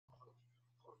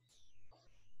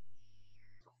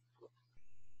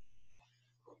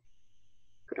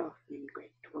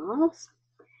females.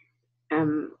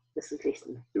 This is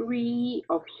lesson 3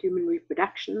 of human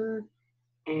reproduction,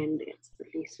 and it's the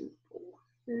lesson for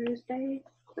Thursday,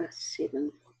 the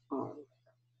 7th of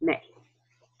May.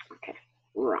 Okay,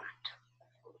 right,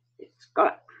 let's go.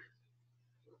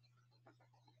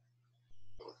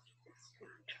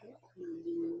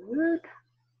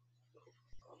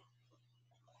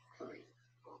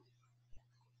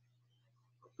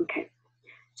 Okay,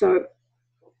 so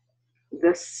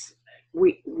this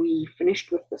we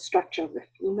finished with the structure of the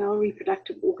female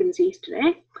reproductive organs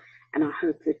yesterday, and I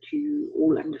hope that you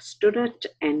all understood it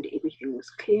and everything was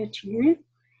clear to you,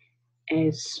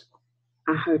 as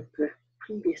I hope the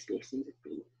previous lessons have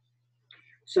been.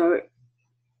 So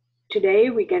today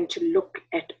we're going to look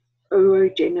at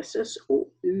oogenesis or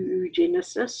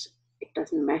oogenesis. It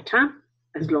doesn't matter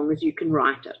as long as you can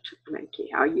write it. I don't care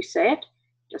how you say it,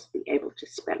 just be able to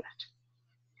spell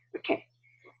it. Okay,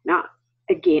 now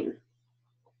again,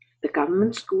 the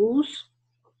government schools,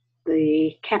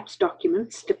 the CAPS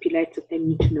document stipulates that they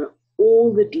need to know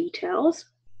all the details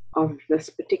of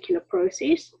this particular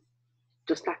process,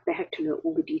 just like they have to know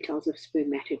all the details of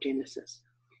spermatogenesis.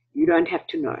 You don't have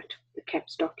to know it. The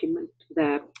CAPS document,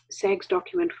 the SAGS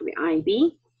document for the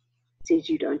IEB says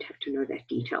you don't have to know that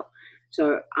detail.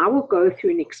 So I will go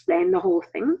through and explain the whole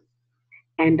thing,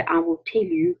 and I will tell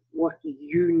you what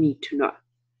you need to know.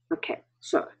 Okay,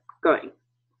 so going.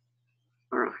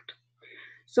 All right.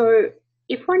 So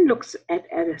if one looks at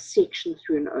a section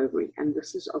through an ovary, and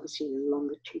this is obviously a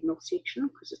longitudinal section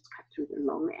because it's cut through the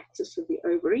long axis of the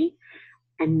ovary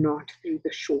and not through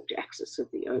the short axis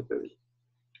of the ovary.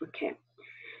 Okay,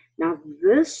 now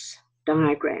this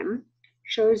diagram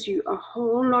shows you a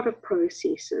whole lot of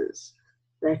processes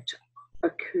that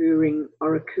are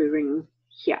occurring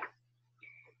here.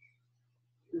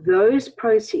 Those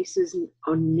processes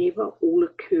are never all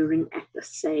occurring at the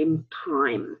same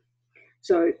time.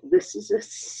 So this is a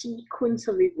sequence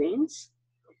of events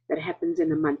that happens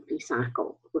in a monthly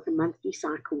cycle, with a monthly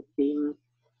cycle being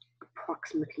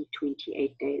approximately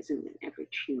 28 days in an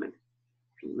average human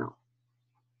female.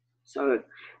 So,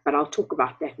 but I'll talk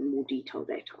about that in more detail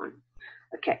later on.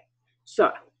 Okay,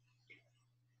 so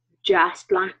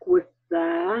just like with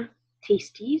the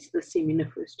testes, the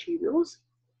seminiferous tubules,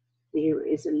 there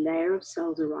is a layer of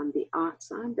cells around the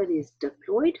outside that is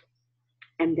diploid,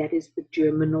 and that is the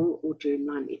germinal or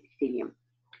germline epithelium.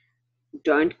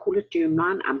 Don't call it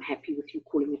germline. I'm happy with you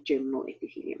calling it germinal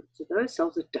epithelium. So those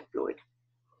cells are diploid.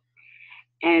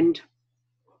 And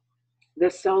the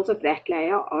cells of that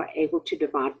layer are able to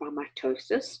divide by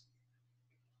mitosis.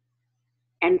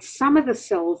 And some of the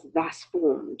cells thus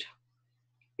formed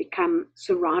become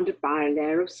surrounded by a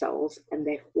layer of cells, and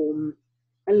they form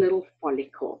a little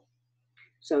follicle.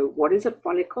 So what is a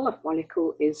follicle? A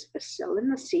follicle is a cell in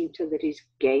the center that is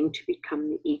going to become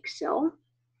the egg cell,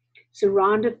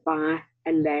 surrounded by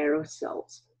a layer of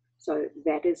cells. So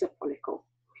that is a follicle.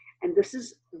 And this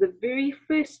is the very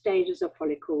first stages of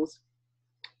follicles.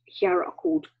 Here are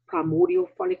called primordial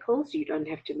follicles. You don't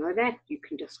have to know that. You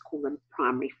can just call them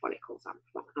primary follicles.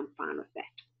 I'm fine with that.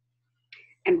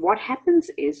 And what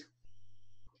happens is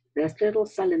this little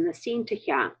cell in the center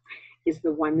here is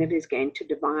the one that is going to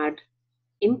divide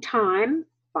in time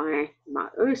by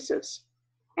meiosis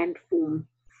and form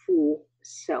 4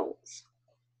 cells.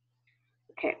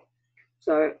 Okay,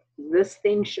 so this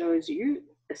then shows you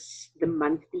the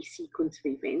monthly sequence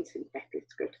of events. In fact,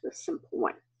 let's go to the simple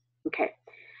one. Okay,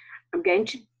 I'm going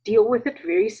to deal with it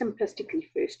very simplistically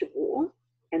first of all,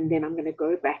 and then I'm going to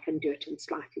go back and do it in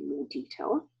slightly more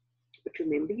detail. But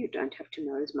remember, you don't have to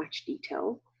know as much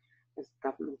detail as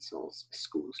government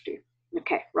schools do.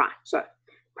 Okay, right, so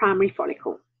primary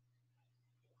follicle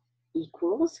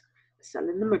equals a cell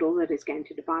in the middle that is going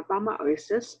to divide by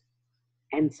meiosis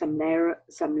and some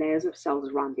layers of cells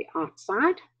around the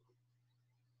outside.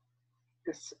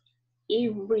 This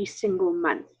every single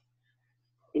month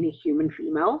in a human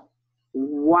female,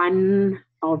 one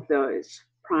of those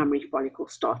primary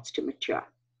follicles starts to mature.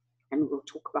 And we'll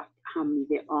talk about how many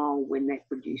there are, when they're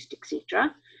produced,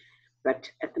 etc. But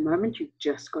at the moment, you've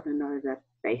just got to know the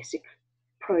basic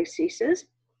processes.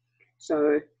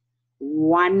 So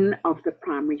one of the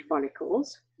primary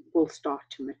follicles will start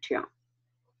to mature.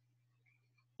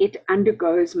 It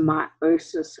undergoes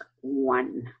meiosis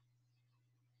 1.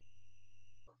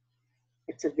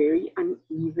 It's a very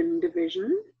uneven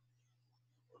division.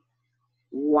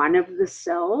 One of the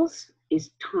cells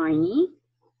is tiny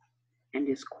and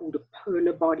is called a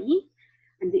polar body,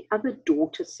 and the other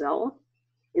daughter cell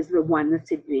is the one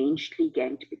that's eventually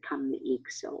going to become the egg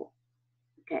cell.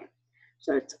 Okay,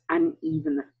 so it's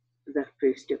uneven, the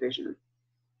first division.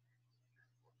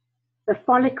 The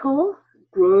follicle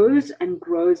grows and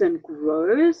grows and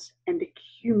grows and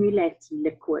accumulates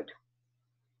liquid.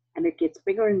 And it gets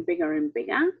bigger and bigger and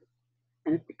bigger,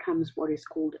 and it becomes what is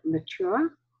called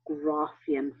mature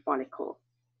Graafian follicle.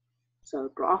 So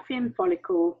Graafian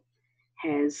follicle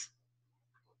has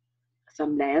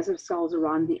some layers of cells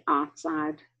around the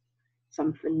outside,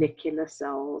 some follicular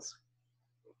cells,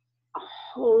 a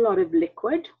whole lot of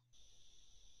liquid,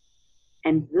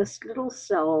 and this little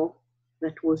cell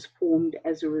that was formed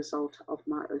as a result of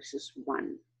meiosis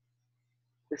 1.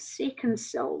 The second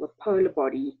cell, the polar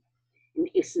body, in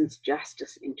essence just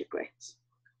disintegrates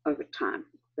over time,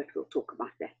 but we'll talk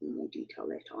about that in more detail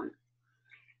later on.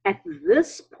 At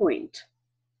this point,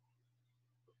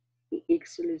 the egg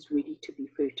cell is ready to be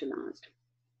fertilized.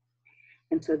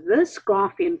 And so this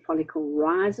Graafian follicle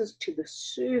rises to the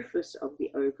surface of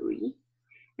the ovary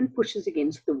and pushes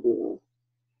against the wall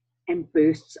and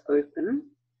bursts open,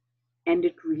 and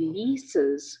it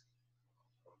releases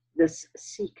this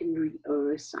secondary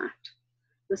oocyte.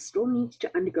 This still needs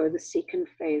to undergo the second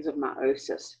phase of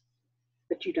meiosis,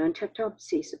 but you don't have to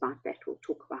obsess about that. We'll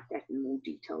talk about that in more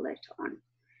detail later on.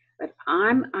 But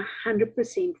I'm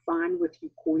 100% fine with you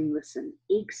calling this an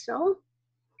egg cell,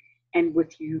 and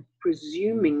with you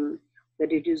presuming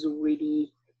that it is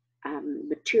already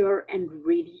mature and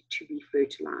ready to be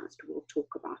fertilized. We'll talk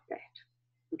about that.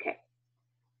 Okay.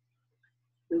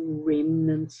 The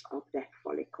remnants of that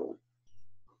follicle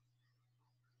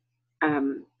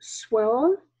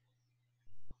swell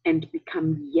and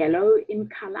become yellow in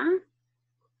color,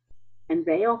 and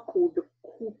they are called the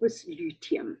corpus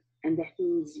luteum, and that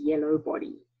means yellow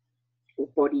body, or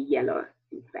body yellow,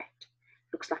 in fact.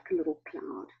 Looks like a little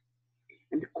cloud.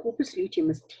 And the corpus luteum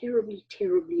is terribly,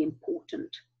 terribly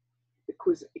important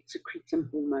because it secretes some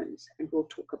hormones, and we'll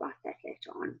talk about that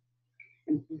later on.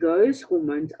 And those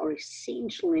hormones are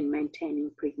essential in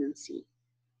maintaining pregnancy.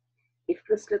 If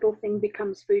this little thing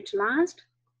becomes fertilized,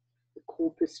 the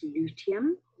corpus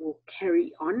luteum will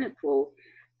carry on. It will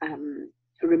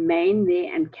remain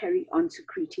there and carry on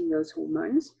secreting those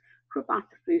hormones for about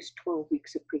the first 12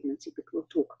 weeks of pregnancy, but we'll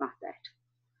talk about that.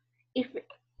 If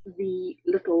the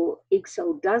little egg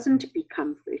cell doesn't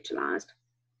become fertilized,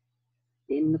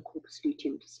 then the corpus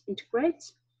luteum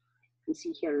disintegrates. You can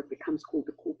see here it becomes called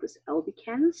the corpus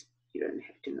albicans. You don't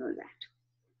have to know that.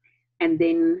 And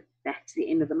then that's the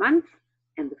end of the month,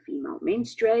 and the female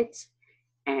menstruates,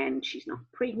 and she's not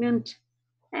pregnant,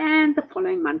 and the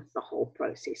following month the whole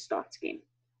process starts again.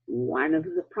 One of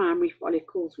the primary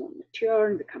follicles will mature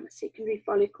and become a secondary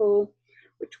follicle,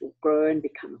 which will grow and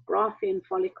become a Graafian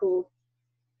follicle,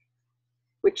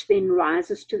 which then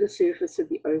rises to the surface of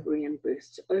the ovary and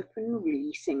bursts open,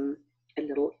 releasing a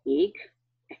little egg.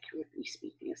 Accurately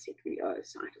speaking, a secondary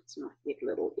oocyte. It's not yet a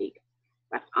little egg,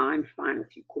 but I'm fine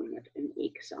with you calling it an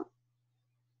egg cell.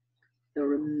 The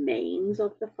remains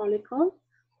of the follicle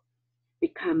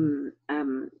become,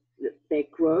 they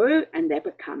grow and they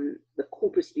become the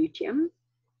corpus luteum,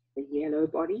 the yellow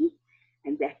body,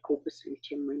 and that corpus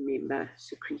luteum, remember,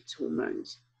 secretes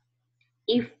hormones.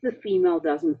 If the female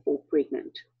doesn't fall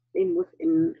pregnant, then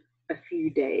within a few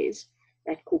days,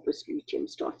 that corpus luteum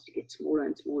starts to get smaller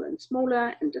and smaller and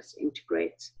smaller and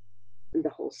disintegrates, and the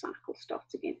whole cycle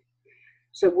starts again.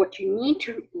 So what you need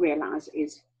to realize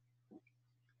is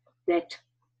that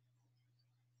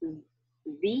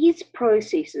these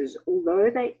processes,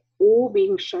 although they all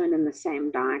being shown in the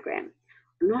same diagram,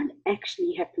 are not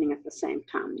actually happening at the same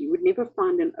time. You would never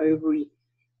find an ovary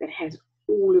that has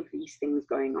all of these things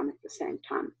going on at the same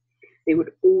time. There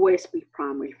would always be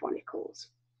primary follicles,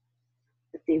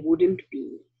 but there wouldn't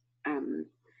be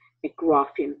a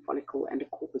Graafian follicle and a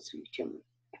corpus luteum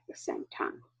at the same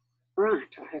time. All right,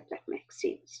 I hope that makes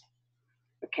sense.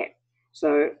 Okay,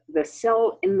 so the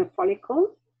cell in the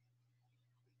follicle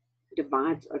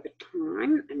divides over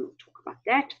time, and we'll talk about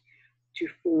that, to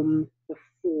form the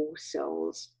 4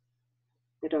 cells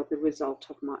that are the result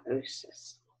of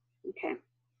meiosis. Okay,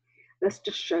 this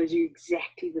just shows you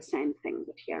exactly the same thing,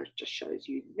 but here it just shows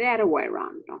you that way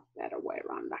around, not that way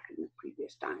around like in the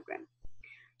previous diagram.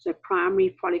 So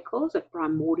primary follicles, a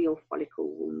primordial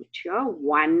follicle will mature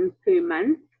 1 per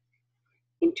month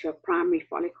into a primary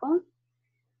follicle.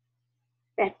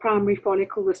 That primary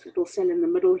follicle, this little cell in the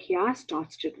middle here,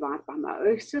 starts to divide by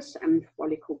meiosis, and the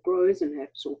follicle grows and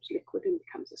absorbs liquid and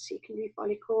becomes a secondary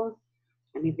follicle,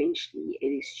 and eventually it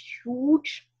is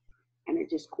huge, and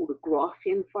it is called a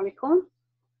Graafian follicle.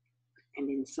 And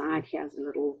inside here's a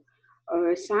little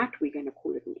oocyte. We're going to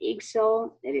call it an egg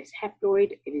cell. It is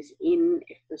haploid. It is N.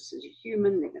 If this is a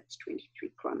human, then it's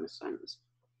 23 chromosomes.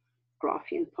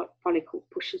 Graafian follicle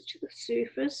pushes to the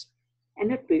surface,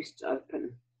 and it bursts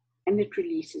open, and it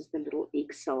releases the little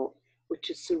egg cell which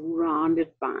is surrounded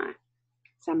by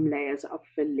some layers of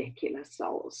follicular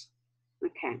cells.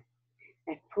 Okay,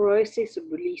 that process of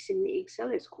releasing the egg cell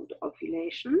is called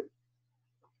ovulation,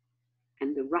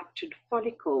 and the ruptured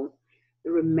follicle,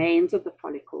 the remains of the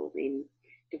follicle, then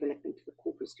develop into the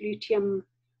corpus luteum,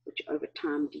 which over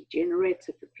time degenerates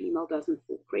if the female doesn't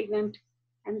fall pregnant,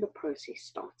 and the process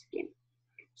starts again.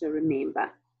 So remember,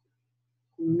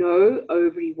 no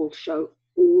ovary will show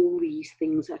all these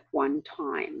things at one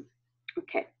time.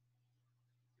 Okay,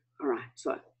 all right,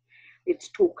 so let's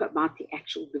talk about the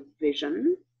actual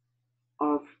division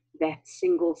of that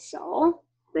single cell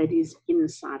that is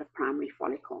inside a primary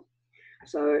follicle.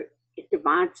 So it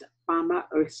divides by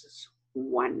meiosis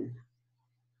 1.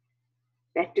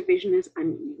 That division is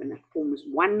uneven. It forms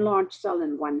one large cell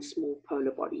and one small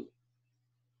polar body.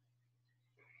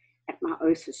 At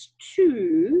meiosis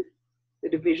 2, the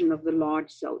division of the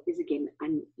large cell is again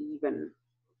uneven.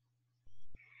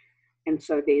 And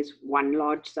so there's one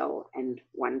large cell and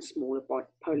one smaller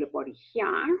polar body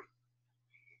here.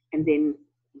 And then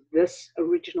this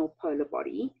original polar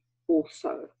body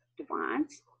also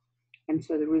divides. And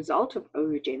so the result of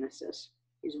oogenesis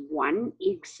is one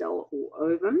egg cell or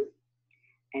ovum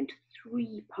and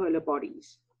 3 polar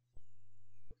bodies.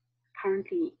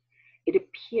 Currently, it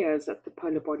appears that the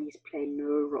polar bodies play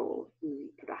no role in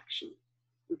reproduction.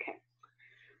 Okay,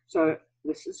 so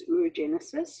this is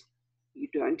oogenesis. You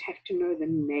don't have to know the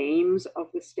names of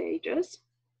the stages,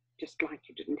 just like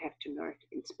you didn't have to know it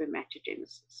in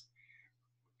spermatogenesis.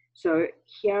 So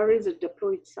here is a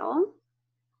diploid cell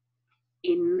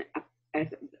in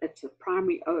it's a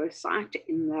primary oocyte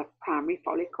in the primary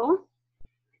follicle,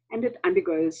 and it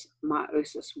undergoes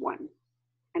meiosis 1,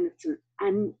 and it's an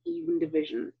uneven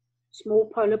division. Small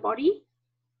polar body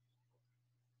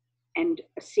and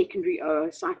a secondary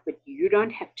oocyte, but you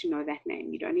don't have to know that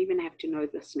name. You don't even have to know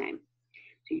this name.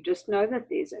 So you just know that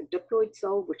there's a diploid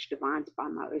cell which divides by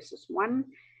meiosis 1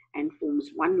 and forms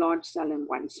one large cell and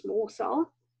one small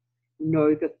cell.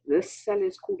 Know that this cell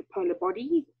is called a polar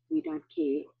body. We don't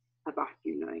care about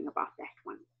you knowing about that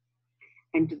one.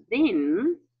 And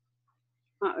then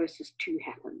meiosis 2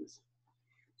 happens.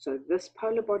 So this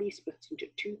polar body splits into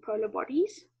 2 polar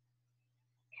bodies.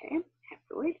 Okay,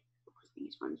 haploid, because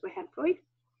these ones were haploid.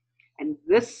 And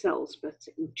this cell splits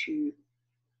into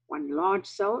one large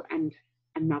cell and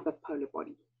another polar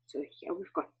body. So here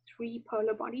we've got 3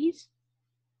 polar bodies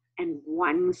and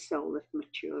one cell that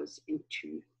matures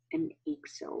into an egg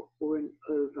cell or an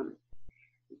ovum.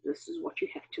 This is what you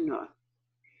have to know.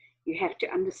 You have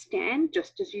to understand,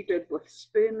 just as you did with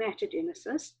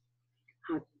spermatogenesis,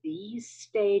 how these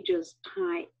stages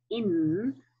tie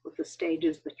in with the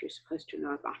stages that you're supposed to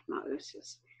know about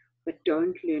meiosis, but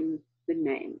don't learn the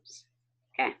names.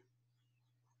 Okay,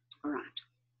 all right.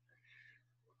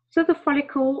 So the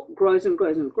follicle grows and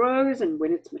grows and grows, and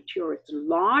when it's mature, it's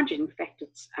large. In fact,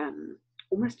 it's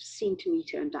almost a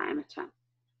centimeter in diameter.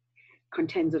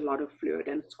 Contains a lot of fluid,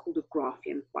 and it's called a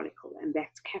Graafian follicle, and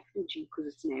that's capital G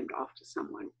because it's named after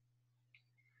someone.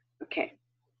 Okay,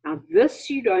 now this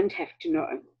you don't have to know.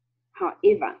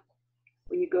 However,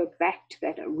 when you go back to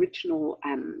that original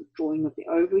drawing of the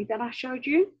ovary that I showed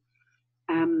you,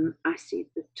 I said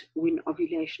that when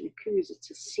ovulation occurs,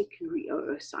 it's a secondary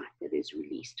oocyte that is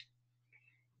released.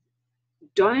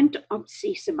 Don't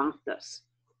obsess about this.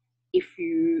 If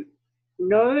you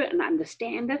know and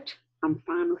understand it, I'm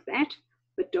fine with that,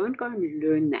 but don't go and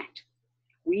learn that.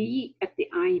 We at the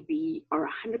IB are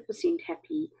 100%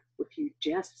 happy with you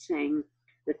just saying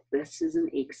that this is an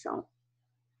egg cell.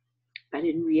 But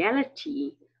in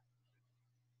reality,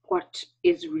 what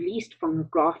is released from the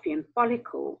Graafian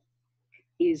follicle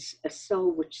is a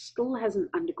cell which still hasn't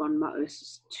undergone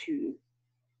meiosis 2.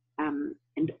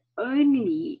 And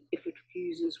only if it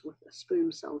fuses with a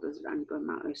sperm cell does it undergo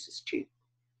meiosis 2.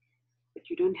 But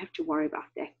you don't have to worry about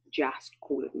that, just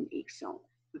call it an egg cell.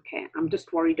 Okay, I'm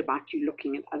just worried about you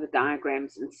looking at other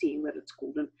diagrams and seeing that it's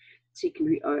called a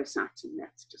secondary oocyte, and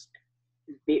that's just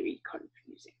very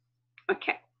confusing.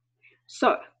 Okay,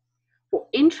 so for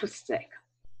interest's sake,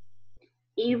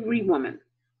 every woman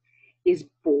is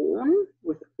born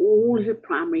with all her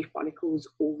primary follicles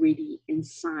already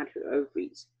inside her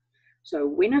ovaries. So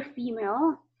when a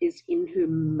female is in her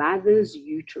mother's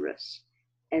uterus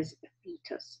as a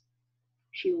fetus,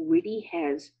 she already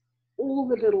has all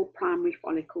the little primary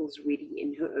follicles ready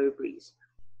in her ovaries.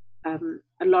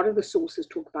 A lot of the sources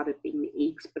talk about it being the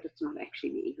eggs, but it's not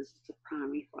actually the eggs, it's a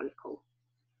primary follicle.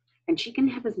 And she can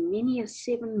have as many as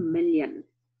 7 million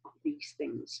of these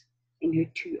things in her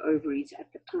 2 ovaries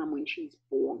at the time when she's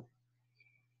born.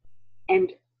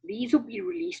 And these will be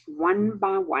released one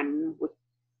by one with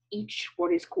each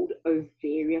what is called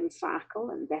ovarian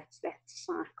cycle, and that's that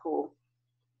cycle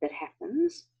that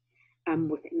happens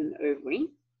within an ovary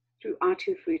throughout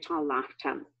her fertile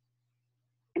lifetime.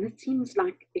 And it seems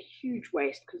like a huge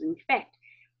waste, because in fact,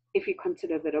 if you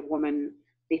consider that a woman,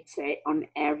 let's say on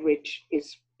average,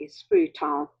 is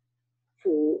fertile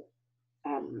for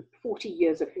 40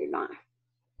 years of her life,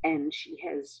 and she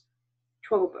has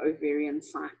 12 ovarian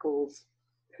cycles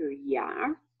per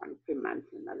year, one per month,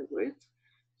 in other words.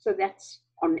 So that's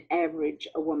on average,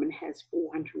 a woman has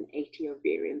 480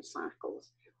 ovarian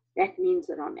cycles. That means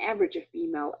that on average, a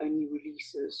female only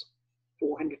releases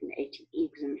 480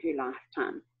 eggs in her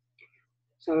lifetime.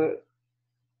 So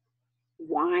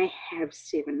why have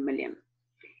 7 million?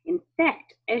 In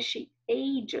fact, as she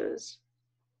ages,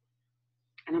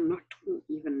 and I'm not talking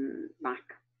even like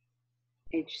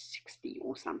age 60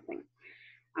 or something,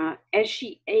 as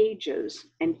she ages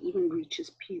and even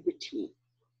reaches puberty,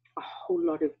 a whole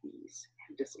lot of these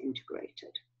have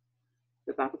disintegrated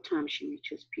by the time she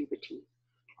reaches puberty.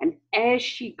 And as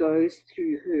she goes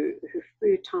through her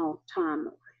fertile time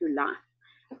of her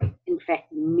life, in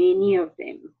fact, many of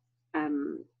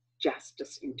them just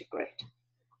disintegrate.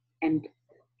 And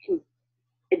in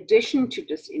addition to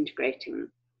disintegrating,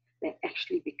 they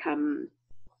actually become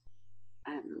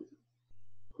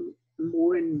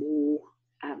more and more,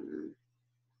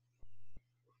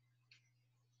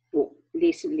 well,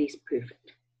 less and less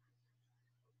perfect.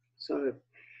 So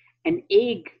an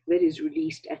egg that is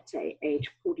released at, say, age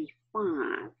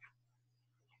 45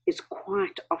 is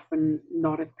quite often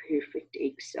not a perfect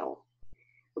egg cell,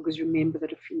 because remember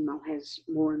that a female has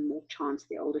more and more chance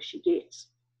the older she gets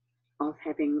of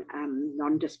having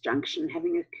non-disjunction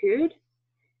having occurred,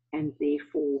 and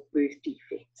therefore birth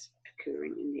defects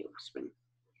occurring in their offspring.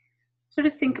 So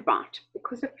to think about,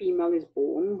 because a female is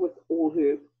born with all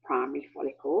her primary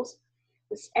follicles,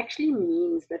 this actually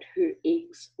means that her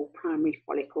eggs or primary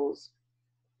follicles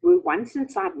were once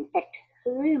inside, in fact,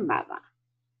 her mother,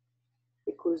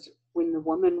 because when the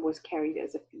woman was carried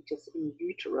as a fetus in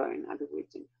utero, in other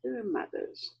words, in her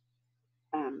mother's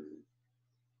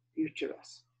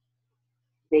uterus,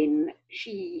 then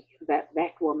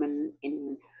that woman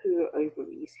in her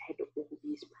ovaries had all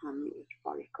these primary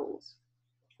follicles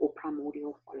or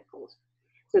primordial follicles.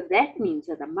 So that means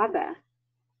that the mother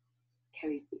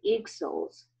carried the egg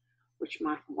cells, which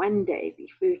might one day be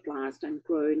fertilized and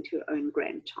grow into her own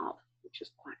grandchild, which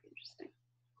is quite interesting.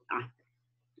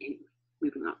 Anyway,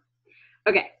 moving on.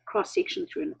 Okay, cross-section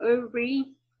through an ovary.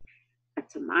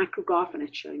 It's a micrograph and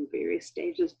it's showing various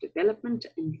stages of development,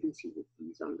 and you can see that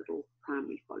these are little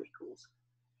primary follicles.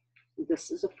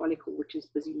 This is a follicle which is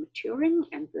busy maturing,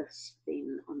 and this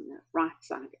then on the right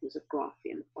side is a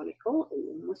Graafian follicle, or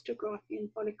almost a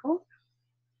Graafian follicle,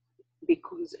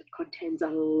 because it contains a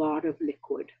lot of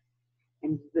liquid.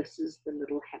 And this is the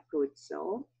little haploid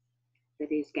cell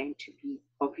that is going to be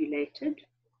ovulated.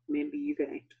 Remember, you're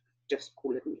going to just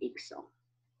call it an egg cell.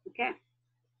 Okay,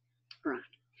 right.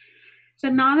 So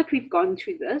now that we've gone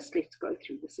through this, let's go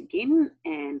through this again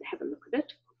and have a look at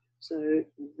it. So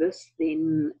this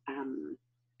then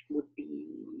would be,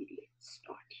 let's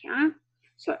start here.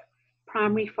 So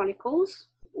primary follicles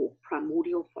or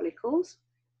primordial follicles.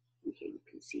 Okay, you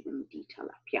can see them in detail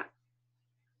up here.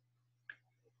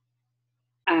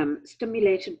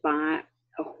 Stimulated by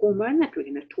a hormone that we're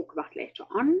going to talk about later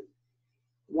on.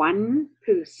 One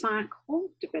per cycle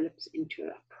develops into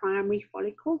a primary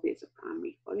follicle. There's a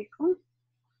primary follicle.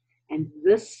 And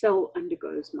this cell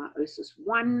undergoes meiosis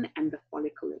 1, and the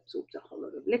follicle absorbs a whole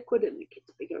lot of liquid, and it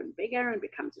gets bigger and bigger and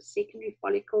becomes a secondary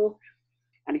follicle,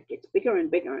 and it gets bigger and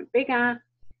bigger and bigger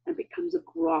and becomes a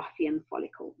Graafian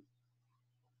follicle.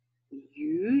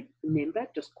 You remember,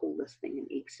 just call this thing an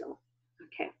egg cell.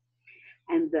 Okay.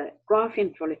 And the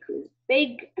Graafian follicle is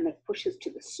big, and it pushes to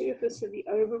the surface of the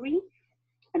ovary,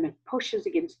 and it pushes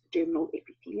against the germinal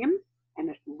epithelium, and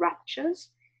it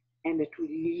ruptures, and it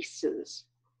releases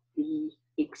the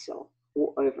egg cell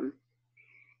or ovum.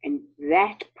 And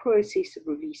that process of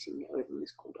releasing the ovum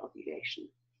is called ovulation.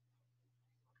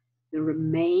 The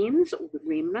remains or the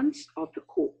remnants of the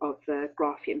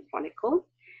Graafian follicle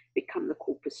become the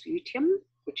corpus luteum,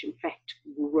 which in fact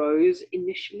grows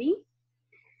initially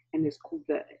and is called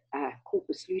the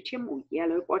corpus luteum or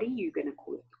yellow body. You're going to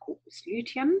call it the corpus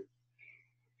luteum.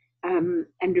 And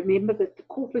remember that the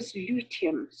corpus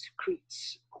luteum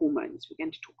secretes hormones. We're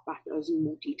going to talk about those in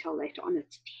more detail later on.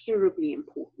 It's terribly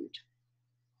important.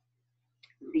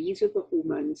 These are the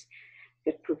hormones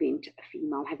that prevent a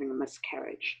female having a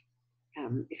miscarriage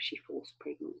if she falls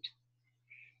pregnant.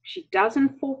 If she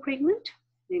doesn't fall pregnant,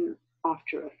 then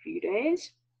after a few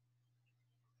days,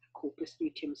 the corpus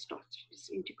luteum starts to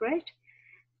disintegrate,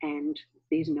 and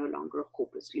there's no longer a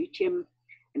corpus luteum,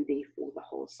 and therefore the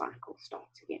whole cycle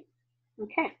starts again.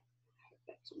 Okay,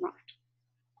 that's all right.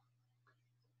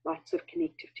 Lots of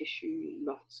connective tissue,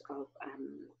 lots of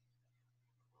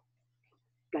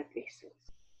blood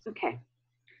vessels. Okay,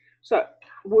 so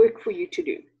work for you to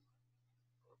do.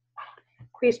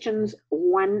 Questions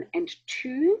 1 and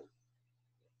 2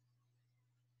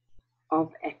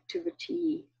 of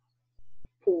activity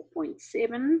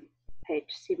 4.7, page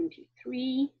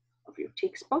 73 of your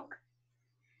textbook.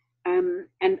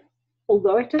 And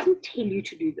although it doesn't tell you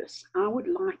to do this, I would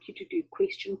like you to do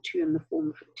question 2 in the form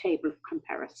of a table of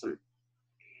comparison.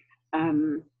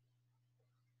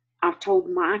 I've told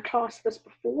my class this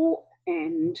before,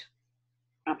 and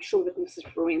I'm sure that Mrs.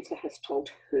 Florenza has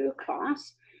told her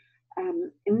class.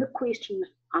 In the question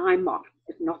that I marked,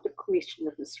 not the question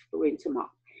that Mrs. Florenza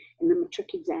marked, in the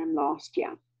matric exam last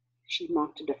year, she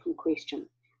marked a different question.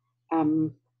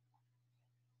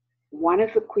 One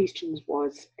of the questions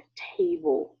was a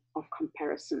table of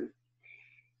comparison,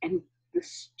 and the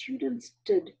students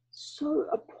did so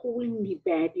appallingly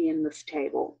badly in this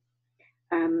table.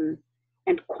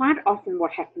 And quite often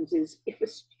what happens is if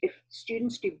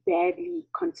students do badly,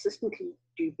 consistently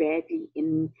do badly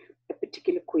in a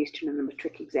particular question in the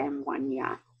matric exam one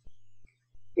year,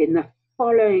 then the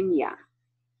following year,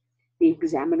 the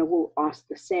examiner will ask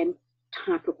the same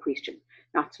type of question.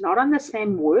 Now, it's not on the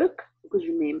same work, because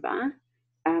remember,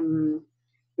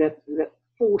 the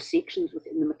 4 sections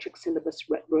within the matric syllabus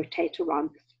rotate around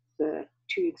the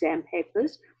 2 exam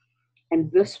papers,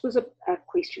 and this was a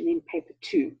question in paper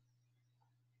 2.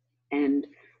 And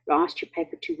last year,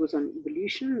 paper 2 was on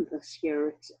evolution. This year,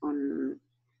 it's on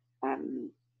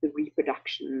the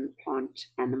reproduction, plant,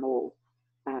 animal,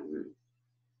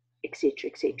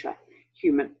 etc.,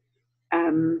 human,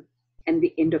 and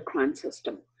the endocrine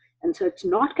system. And so it's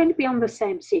not going to be on the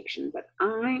same section, but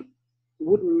I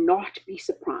would not be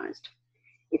surprised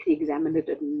if the examiner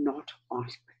did not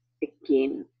ask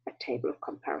again a table of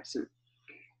comparison.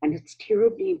 And it's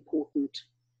terribly important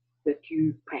that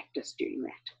you practice doing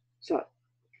that. So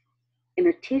in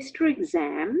a test or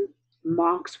exam,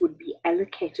 marks would be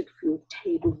allocated for your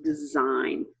table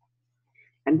design.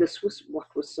 And this was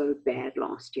what was so bad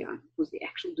last year, was the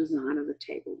actual design of the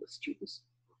table. The students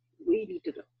really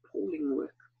did appalling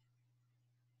work.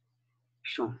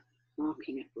 Sure,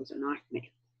 marking it was a nightmare.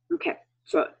 Okay,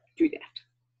 so do that.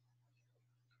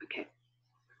 Okay.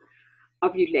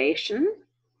 Ovulation.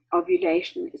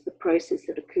 Ovulation is the process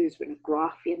that occurs when a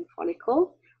Graafian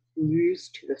follicle moves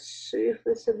to the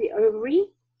surface of the ovary.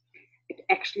 It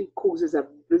actually causes a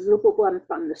visible bump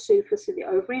on the surface of the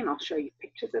ovary, and I'll show you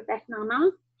pictures of that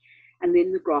now. And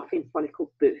then the Graafian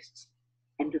follicle bursts,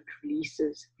 and it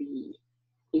releases the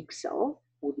egg cell,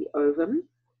 or the ovum,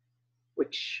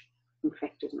 which in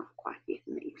fact is not quite yet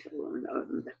an egg cell or an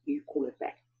ovum, but you call it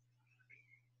that.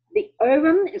 The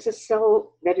ovum is a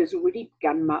cell that has already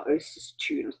begun meiosis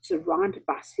II. It's surrounded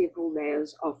by several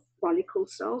layers of follicle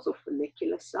cells or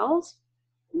follicular cells.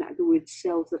 In other words,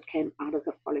 cells that came out of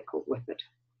the follicle with it.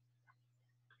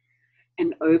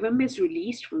 An ovum is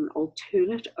released from an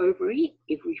alternate ovary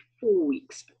every 4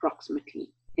 weeks, approximately,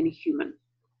 in a human.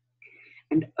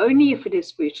 And only if it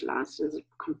is fertilized does it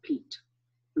complete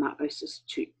meiosis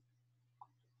II.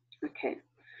 Okay,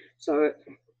 so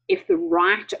if the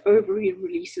right ovary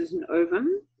releases an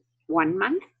ovum 1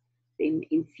 month, then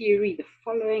in theory the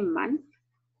following month,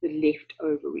 the left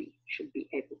ovary should be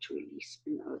able to release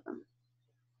an ovum.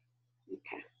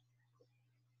 Okay,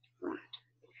 right.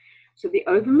 So the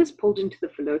ovum is pulled into the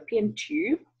fallopian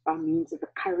tube by means of a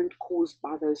current caused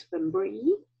by those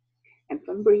fimbriae. And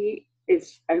fimbriae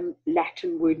is a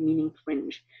Latin word meaning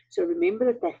fringe. So remember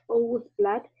that they fill with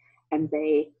blood and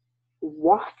they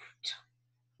waft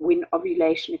when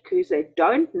ovulation occurs. They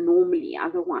don't normally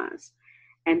otherwise.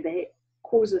 And they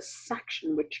cause a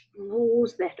suction which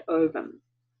draws that ovum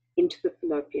into the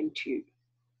fallopian tube.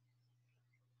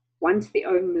 Once the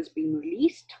ovum has been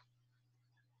released,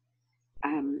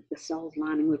 the cells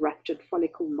lining the ruptured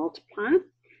follicle multiply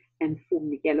and form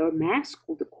the yellow mass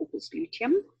called the corpus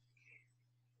luteum.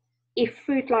 If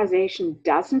fertilization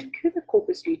doesn't occur, the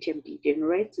corpus luteum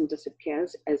degenerates and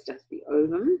disappears, as does the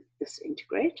ovum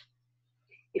disintegrate.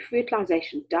 If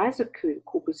fertilization does occur, the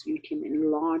corpus luteum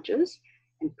enlarges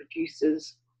and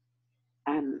produces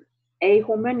a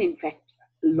hormone, in fact,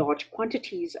 large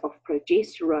quantities of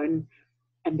progesterone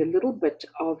and a little bit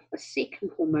of a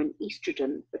second hormone,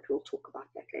 estrogen, but we'll talk about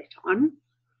that later on,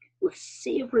 with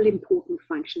several important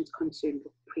functions concerned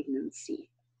with pregnancy.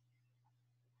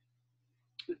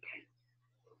 Okay.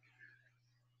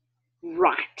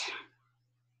 Right.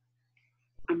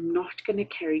 I'm not going to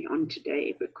carry on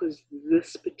today because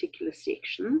this particular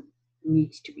section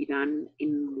needs to be done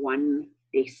in one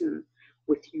lesson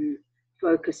with you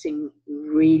focusing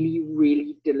really,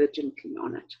 really diligently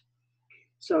on it.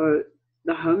 So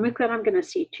the homework that I'm going to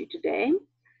set you today,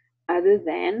 other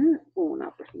than, oh, no,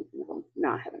 I've written it wrong. No,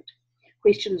 I haven't.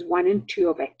 Questions 1 and 2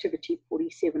 of activity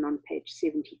 47 on page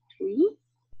 73.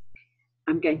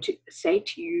 I'm going to say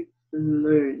to you,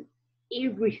 learn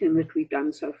everything that we've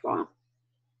done so far.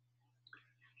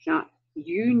 Now,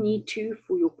 you need to,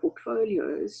 for your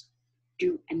portfolios,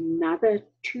 do another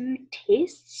 2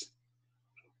 tests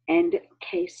and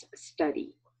case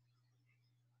study.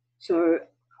 So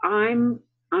I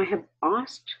have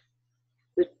asked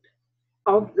that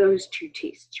of those 2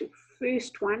 tests, your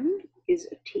first one is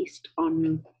a test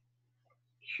on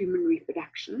human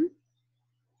reproduction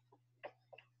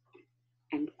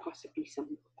and possibly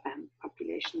some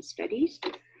population studies,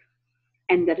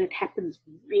 and that it happens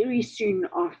very soon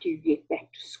after you get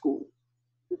back to school.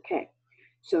 Okay,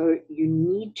 so you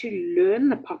need to learn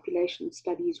the population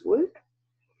studies work,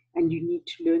 and you need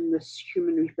to learn this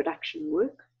human reproduction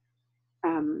work,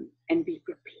 and be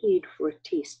prepared for a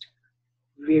test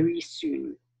very soon.